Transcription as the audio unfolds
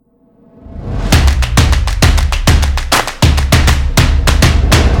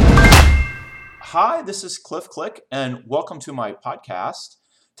Hi, this is Cliff Click, and welcome to my podcast.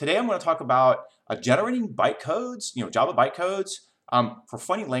 Today I'm going to talk about generating bytecodes, Java bytecodes for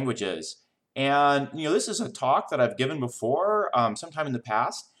funny languages. And this is a talk that I've given before, sometime in the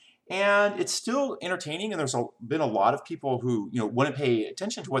past, and it's still entertaining. And been a lot of people who want to pay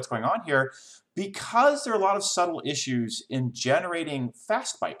attention to what's going on here because there are a lot of subtle issues in generating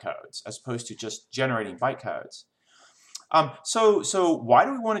fast bytecodes as opposed to just generating bytecodes. So why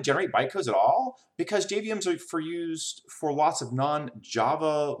do we want to generate bytecodes at all? Because JVMs are used for lots of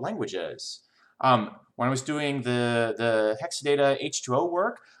non-Java languages. When I was doing the Hexadata H2O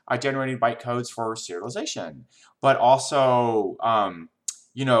work, I generated bytecodes for serialization, but also,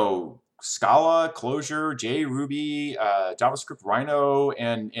 Scala, Clojure, JRuby, JavaScript Rhino,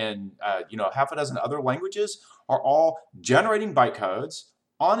 and half a dozen other languages are all generating bytecodes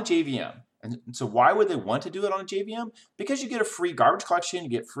on a JVM. And so why would they want to do it on a JVM? Because you get a free garbage collection, you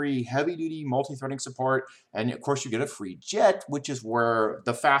get free heavy-duty multi-threading support, and of course you get a free JIT, which is where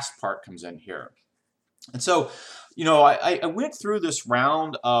the fast part comes in here. And so, I went through this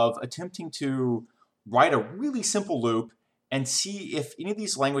round of attempting to write a really simple loop and see if any of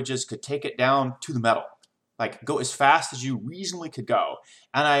these languages could take it down to the metal, like go as fast as you reasonably could go.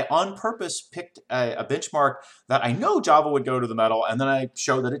 And I on purpose picked a benchmark that I know Java would go to the metal, and then I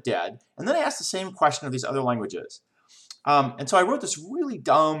showed that it did. And then I asked the same question of these other languages. And so I wrote this really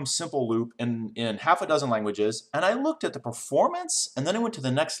dumb, simple loop in half a dozen languages, and I looked at the performance, and then I went to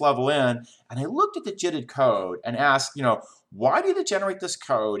the next level in, and I looked at the JITted code and asked, why did it generate this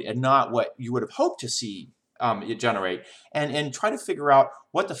code and not what you would have hoped to see it generate, and try to figure out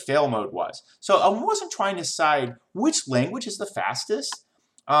what the fail mode was. So I wasn't trying to decide which language is the fastest,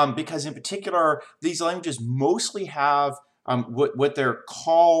 because in particular, these languages mostly have what their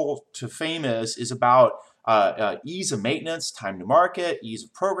call to fame is about ease of maintenance, time to market, ease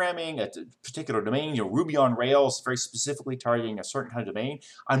of programming, a particular domain. Ruby on Rails, very specifically targeting a certain kind of domain.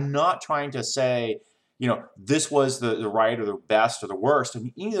 I'm not trying to say, this was the right or the best or the worst,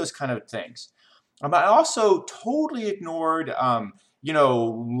 and any of those kind of things. I also totally ignored,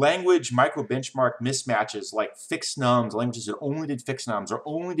 language micro-benchmark mismatches like fixed nums, languages that only did fixed nums or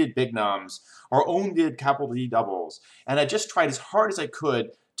only did big nums or only did capital D doubles. And I just tried as hard as I could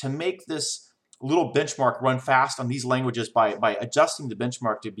to make this little benchmark run fast on these languages by adjusting the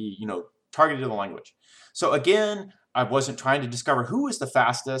benchmark to be, targeted to the language. So again, I wasn't trying to discover who is the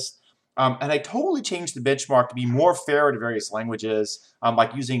fastest. And I totally changed the benchmark to be more fair to various languages,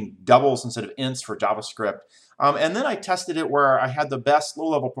 like using doubles instead of ints for JavaScript. And then I tested it where I had the best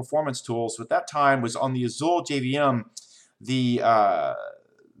low-level performance tools. So at that time was on the Azul JVM, the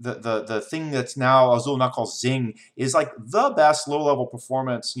thing that's now Azul now called Zing is like the best low-level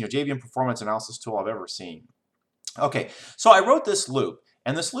performance, JVM performance analysis tool I've ever seen. Okay, so I wrote this loop,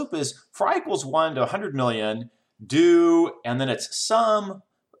 and this loop is for I equals 1 to 100 million, do, and then it's sum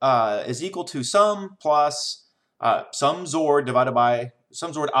is equal to sum plus sum Zord I divided by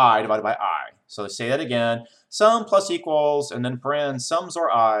I. So say that again. Sum plus equals, and then paren sum Zord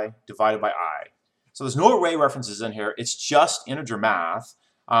I divided by I. So there's no array references in here. It's just integer math,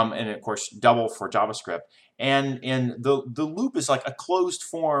 and of course double for JavaScript. And the loop is like a closed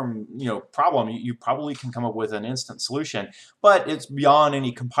form problem. You probably can come up with an instant solution, but it's beyond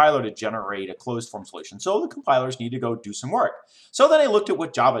any compiler to generate a closed form solution. So the compilers need to go do some work. So then I looked at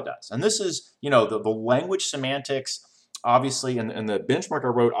what Java does, and this is the language semantics. Obviously, and the benchmark I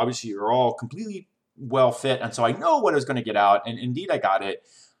wrote obviously are all completely well fit, and so I know what I was going to get out, and indeed I got it,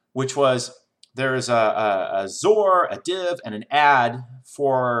 which was there is a Zor, a div, and an add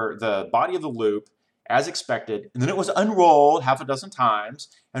for the body of the loop, as expected, and then it was unrolled half a dozen times,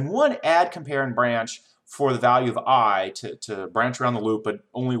 and one add, compare, and branch for the value of I to branch around the loop, but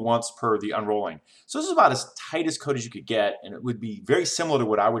only once per the unrolling. So this is about as tight as code as you could get, and it would be very similar to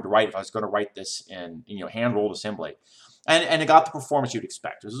what I would write if I was going to write this in hand-rolled assembly. And it got the performance you'd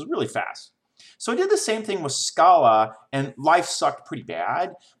expect. This was really fast. So I did the same thing with Scala, and life sucked pretty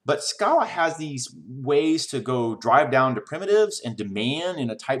bad, but Scala has these ways to go drive down to primitives and demand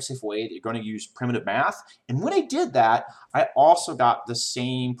in a type-safe way that you're going to use primitive math. And when I did that, I also got the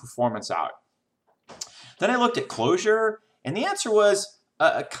same performance out. Then I looked at Clojure, and the answer was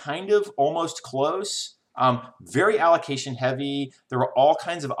a kind of almost close. Very allocation heavy. There were all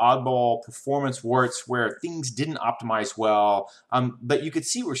kinds of oddball performance warts where things didn't optimize well, but you could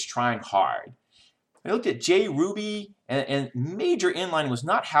see we're trying hard. I looked at JRuby, and major inlining was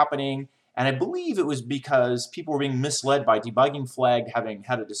not happening, and I believe it was because people were being misled by Debugging Flag, having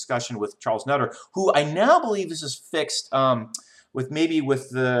had a discussion with Charles Nutter, who I now believe this is fixed with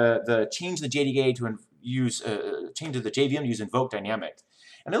the change in the JDK to use change of the JVM to use invoke dynamic.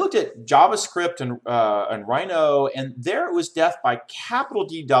 And I looked at JavaScript and Rhino, and there it was death by capital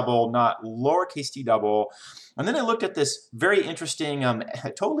D double, not lowercase d double. And then I looked at this very interesting,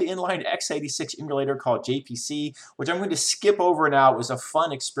 totally inline x86 emulator called JPC, which I'm going to skip over now. It was a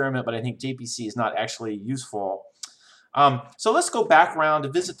fun experiment, but I think JPC is not actually useful. So let's go back around to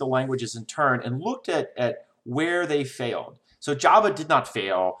visit the languages in turn and looked at where they failed. So Java did not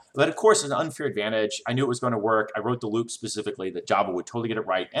fail, but of course it's an unfair advantage. I knew it was going to work. I wrote the loop specifically that Java would totally get it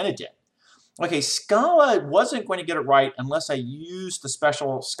right, and it did. Okay, Scala wasn't going to get it right unless I used the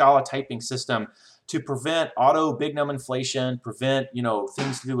special Scala typing system to prevent auto big num inflation, prevent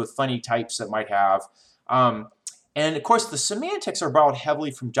things to do with funny types that might have. And of course the semantics are borrowed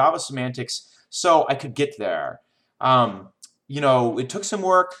heavily from Java semantics, so I could get there. It took some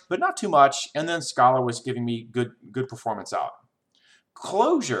work, but not too much, and then Scala was giving me good performance out.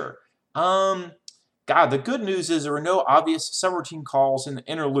 Closure. The good news is there were no obvious subroutine calls in the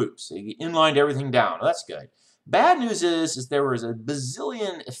inner loops. So you inlined everything down. Well, that's good. Bad news is there was a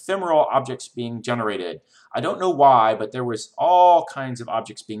bazillion ephemeral objects being generated. I don't know why, but there was all kinds of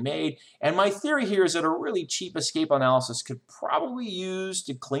objects being made. And my theory here is that a really cheap escape analysis could probably be used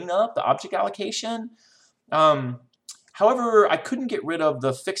to clean up the object allocation. However, I couldn't get rid of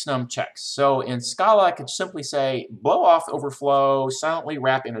the fixnum checks. So in Scala, I could simply say blow off overflow, silently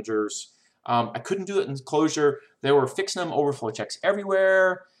wrap integers. I couldn't do it in Closure. There were fixnum overflow checks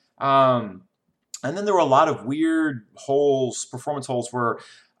everywhere. And then there were a lot of weird holes, performance holes, where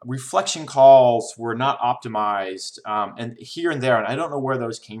reflection calls were not optimized, and here and there, and I don't know where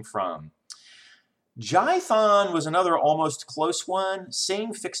those came from. Jython was another almost close one.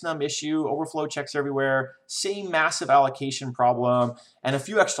 Same fixnum issue, overflow checks everywhere, same massive allocation problem, and a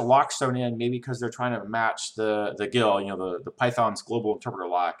few extra locks thrown in, maybe because they're trying to match the GIL, the Python's global interpreter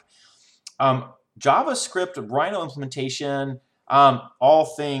lock. JavaScript Rhino implementation, all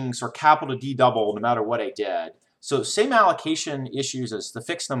things are capital D double no matter what I did. So same allocation issues as the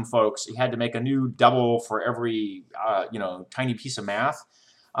fixnum folks. You had to make a new double for every tiny piece of math.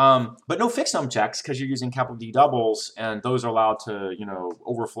 But no fixnum checks because you're using capital D doubles, and those are allowed to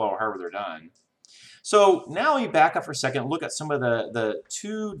overflow however they're done. So now you back up for a second and look at some of the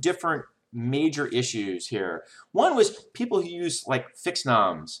two different major issues here. One was people who use like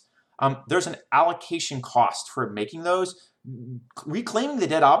fixnums. There's an allocation cost for making those. Reclaiming the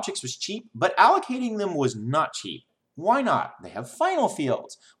dead objects was cheap, but allocating them was not cheap. Why not? They have final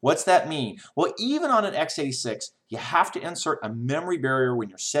fields. What's that mean? Well, even on an x86, you have to insert a memory barrier when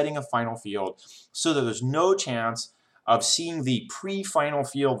you're setting a final field so that there's no chance of seeing the pre-final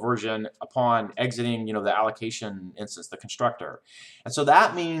field version upon exiting the allocation instance, the constructor. And so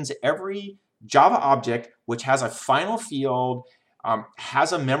that means every Java object which has a final field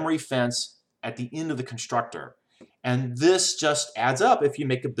has a memory fence at the end of the constructor. And this just adds up if you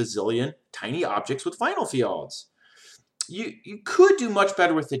make a bazillion tiny objects with final fields. You could do much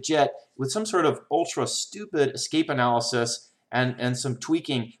better with the JIT with some sort of ultra stupid escape analysis and some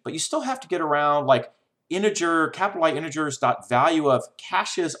tweaking, but you still have to get around like integer, capital I integers dot value of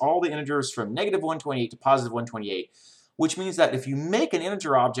caches all the integers from -128 to +128, which means that if you make an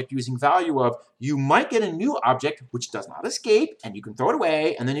integer object using value of, you might get a new object which does not escape, and you can throw it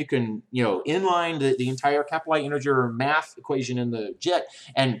away, and then you can inline the entire capital I integer math equation in the JIT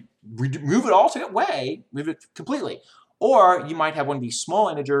and move it all away, move it completely. Or you might have one of these small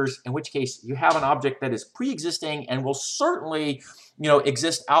integers, in which case you have an object that is pre-existing and will certainly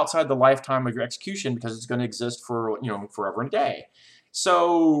exist outside the lifetime of your execution because it's going to exist for forever and a day.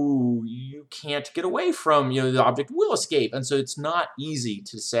 So you can't get away from, the object will escape. And so it's not easy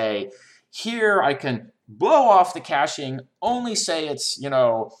to say, here I can blow off the caching, only say it's,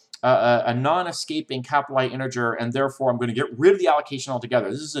 a non-escaping capital I integer, and therefore I'm going to get rid of the allocation altogether.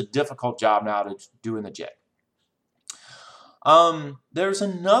 This is a difficult job now to do in the JIT. There's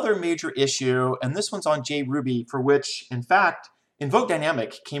another major issue, and this one's on JRuby, for which, in fact, Invoke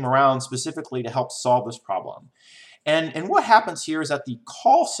Dynamic came around specifically to help solve this problem. And what happens here is that the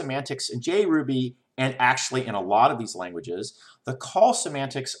call semantics in JRuby, and actually in a lot of these languages, the call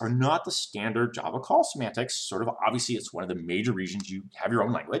semantics are not the standard Java call semantics. Sort of obviously, it's one of the major reasons you have your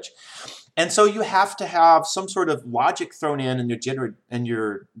own language. And so you have to have some sort of logic thrown in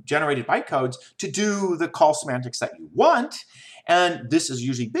your generated bytecodes to do the call semantics that you want. And this is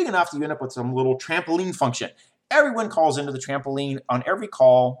usually big enough that you end up with some little trampoline function. Everyone calls into the trampoline on every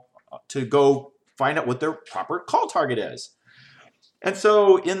call to go find out what their proper call target is. And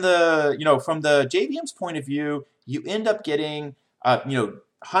so in the, from the JVM's point of view, you end up getting,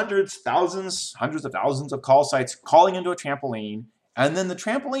 hundreds of thousands of call sites calling into a trampoline, and then the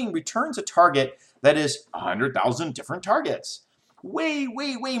trampoline returns a target that is 100,000 different targets. way,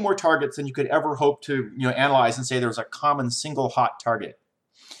 way, way more targets than you could ever hope to analyze and say there's a common single hot target.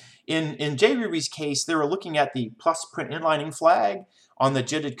 In JRuby's case, they were looking at the plus print inlining flag on the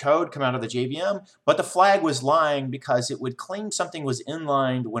JITted code come out of the JVM, but the flag was lying because it would claim something was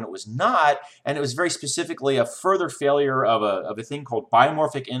inlined when it was not, and it was very specifically a further failure of a thing called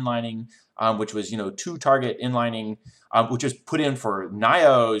biomorphic inlining, which was two-target inlining, which was put in for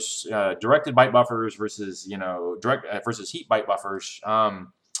NIOs, directed byte buffers versus versus heap byte buffers.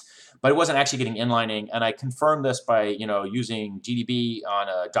 But it wasn't actually getting inlining, and I confirmed this by using GDB on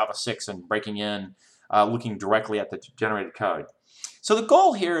a Java 6 and breaking in, looking directly at the generated code. So the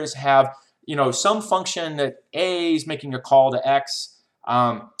goal here is have some function that A is making a call to X.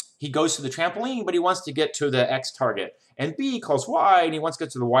 He goes to the trampoline, but he wants to get to the X target, and B calls Y, and he wants to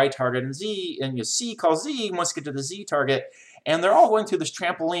get to the Y target, and C calls Z and wants to get to the Z target. And they're all going through this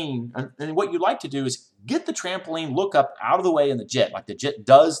trampoline. And what you'd like to do is get the trampoline lookup out of the way in the JIT. Like the JIT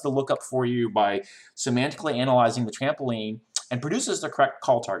does the lookup for you by semantically analyzing the trampoline and produces the correct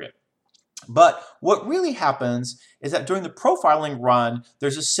call target. But what really happens is that during the profiling run,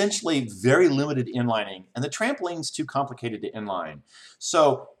 there's essentially very limited inlining, and the trampoline's too complicated to inline.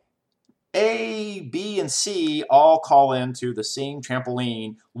 So A, B, and C all call into the same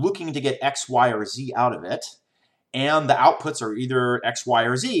trampoline looking to get X, Y, or Z out of it. And the outputs are either X, Y,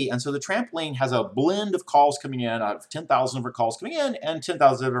 or Z. And so the trampoline has a blend of calls coming in, out of 10,000 different calls coming in and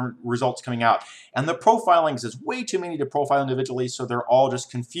 10,000 different results coming out. And the profiling is way too many to profile individually, so they're all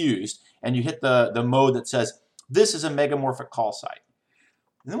just confused. And you hit the mode that says, this is a megamorphic call site.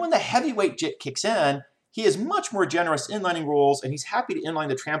 And then when the heavyweight JIT kicks in, he has much more generous inlining rules, and he's happy to inline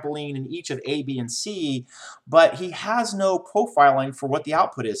the trampoline in each of A, B, and C, but he has no profiling for what the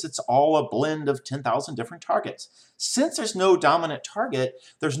output is. It's all a blend of 10,000 different targets. Since there's no dominant target,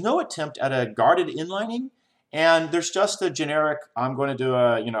 there's no attempt at a guarded inlining, and there's just a generic, I'm going to do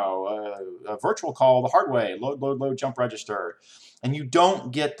a virtual call the hard way, load, jump register. And you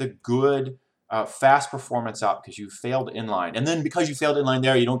don't get the good fast performance out because you failed inline. And then because you failed inline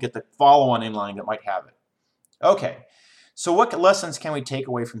there, you don't get the follow-on inline that might have it. Okay, so what lessons can we take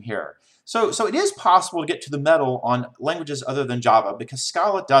away from here? So it is possible to get to the metal on languages other than Java because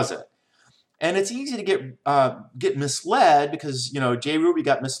Scala does it. And it's easy to get misled because JRuby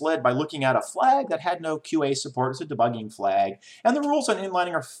got misled by looking at a flag that had no QA support. It's a debugging flag. And the rules on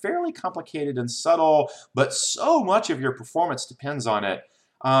inlining are fairly complicated and subtle, but so much of your performance depends on it.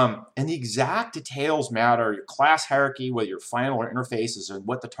 And the exact details matter, your class hierarchy, whether your final or interfaces, and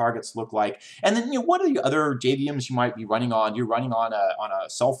what the targets look like. And then, what are the other JVMs you might be running on? You're running on a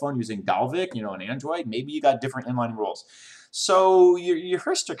cell phone using Dalvik, an Android. Maybe you got different inline rules. So your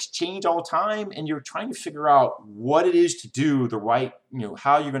heuristics change all the time, and you're trying to figure out what it is to do the right,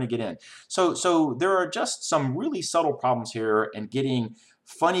 how you're going to get in. So there are just some really subtle problems here in getting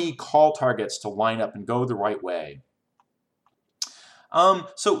funny call targets to line up and go the right way.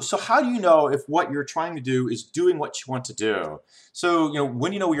 So how do you know if what you're trying to do is doing what you want to do? So,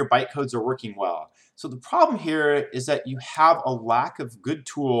 when you know your bytecodes are working well. So the problem here is that you have a lack of good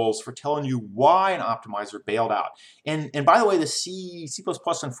tools for telling you why an optimizer bailed out. And by the way, the C++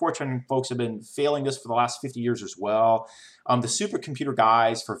 and Fortran folks have been failing this for the last 50 years as well. The supercomputer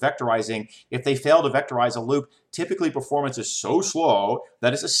guys for vectorizing, if they fail to vectorize a loop, typically performance is so slow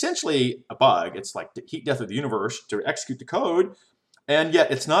that it's essentially a bug. It's like the heat death of the universe to execute the code. And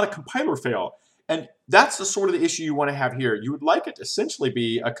yet it's not a compiler fail. And that's the sort of the issue you want to have here. You would like it to essentially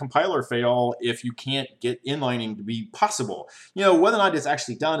be a compiler fail if you can't get inlining to be possible. Whether or not it's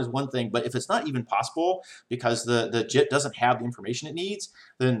actually done is one thing, but if it's not even possible because the JIT doesn't have the information it needs,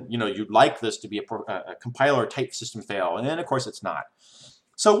 then you'd like this to be a compiler type system fail. And then of course it's not.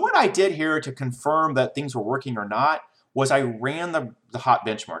 So what I did here to confirm that things were working or not was I ran the hot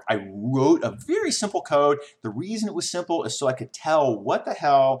benchmark. I wrote a very simple code. The reason it was simple is so I could tell what the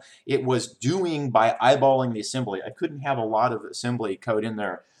hell it was doing by eyeballing the assembly. I couldn't have a lot of assembly code in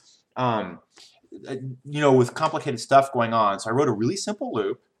there, with complicated stuff going on. So I wrote a really simple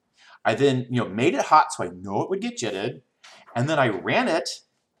loop. I then, made it hot so I know it would get JITted. And then I ran it,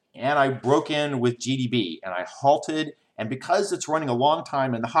 and I broke in with GDB, and I halted. And because it's running a long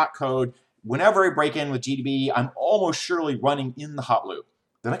time in the hot code, whenever I break in with GDB, I'm almost surely running in the hot loop.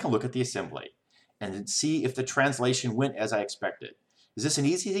 Then I can look at the assembly and see if the translation went as I expected. Is this an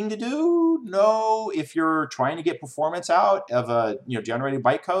easy thing to do? No. If you're trying to get performance out of generated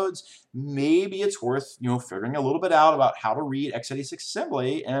bytecodes, maybe it's worth figuring a little bit out about how to read x86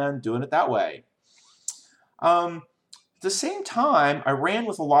 assembly and doing it that way. At the same time, I ran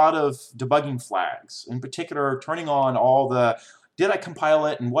with a lot of debugging flags, in particular turning on all the did I compile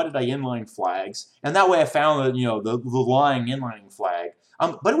it, and what did I inline flags? And that way I found the lying inlining flag.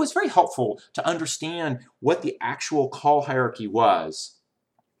 But it was very helpful to understand what the actual call hierarchy was.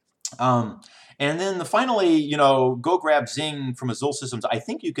 And then finally, go grab Zing from Azul Systems. I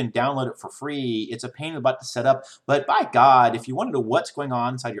think you can download it for free. It's a pain in the butt to set up, but by God, if you want to know what's going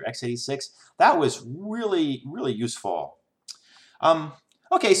on inside your x86, that was really, really useful.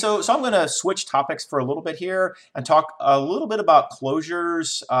 Okay, so I'm going to switch topics for a little bit here and talk a little bit about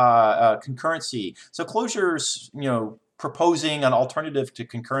Clojure's concurrency. So Clojure's, proposing an alternative to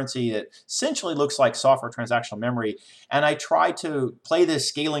concurrency that essentially looks like software transactional memory. And I tried to play this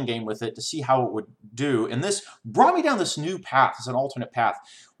scaling game with it to see how it would do. And this brought me down this new path, as an alternate path,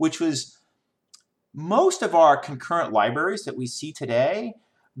 which was most of our concurrent libraries that we see today,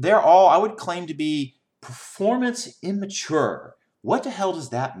 they're all, I would claim, to be performance immature. What the hell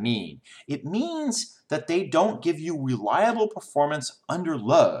does that mean? It means that they don't give you reliable performance under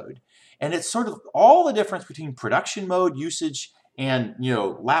load. And it's sort of all the difference between production mode usage and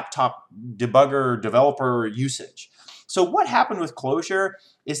laptop debugger developer usage. So what happened with Clojure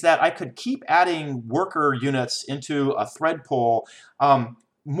is that I could keep adding worker units into a thread pool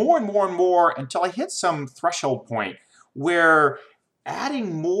more and more and more until I hit some threshold point where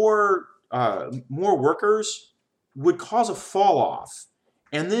adding more workers would cause a fall off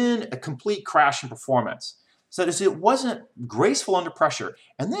and then a complete crash in performance. So it wasn't graceful under pressure.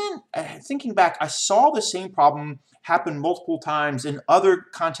 And then thinking back, I saw the same problem happen multiple times in other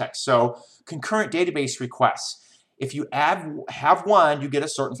contexts. So concurrent database requests. If you have one, you get a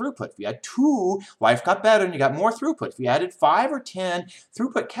certain throughput. If you add two, life got better and you got more throughput. If you added 5 or 10,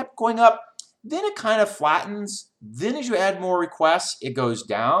 throughput kept going up. Then it kind of flattens. Then as you add more requests, it goes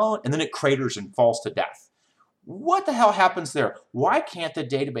down, and then it craters and falls to death. What the hell happens there? Why can't the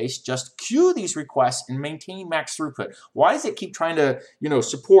database just queue these requests and maintain max throughput? Why does it keep trying to,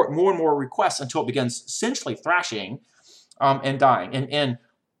 support more and more requests until it begins essentially thrashing and dying? And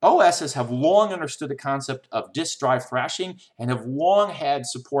OSs have long understood the concept of disk drive thrashing and have long had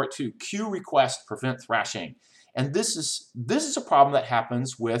support to queue requests prevent thrashing. And this is a problem that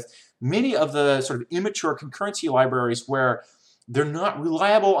happens with many of the sort of immature concurrency libraries where they're not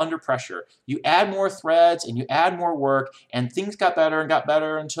reliable under pressure. You add more threads and you add more work, and things got better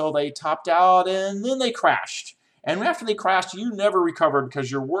until they topped out, and then they crashed. And after they crashed, you never recovered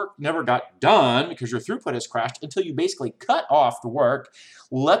because your work never got done because your throughput has crashed until you basically cut off the work,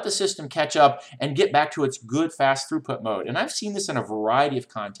 let the system catch up, and get back to its good, fast throughput mode. And I've seen this in a variety of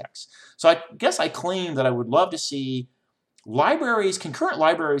contexts. So I guess I claim that I would love to see libraries, concurrent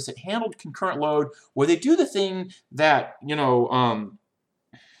libraries that handled concurrent load, where they do the thing that, they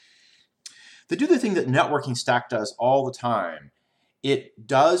do the thing that networking stack does all the time. It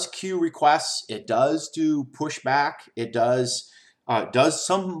does queue requests, it does do pushback, it does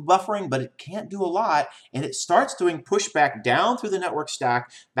some buffering, but it can't do a lot, and it starts doing pushback down through the network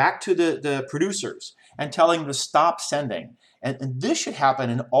stack back to the producers and telling them to stop sending. And this should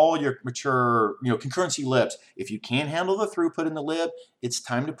happen in all your mature concurrency libs. If you can't handle the throughput in the lib, it's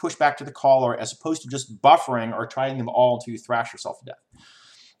time to push back to the caller as opposed to just buffering or trying them all until you thrash yourself to death.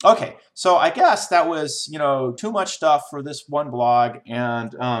 Okay, so I guess that was too much stuff for this one blog.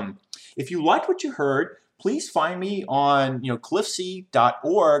 And if you liked what you heard, please find me on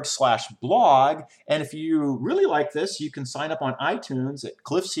cliffsea.org/blog. And if you really like this, you can sign up on iTunes at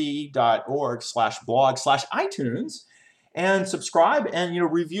cliffsea.org/blog/iTunes. And subscribe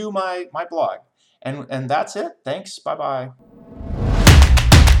and review my blog. And that's it. Thanks. Bye-bye.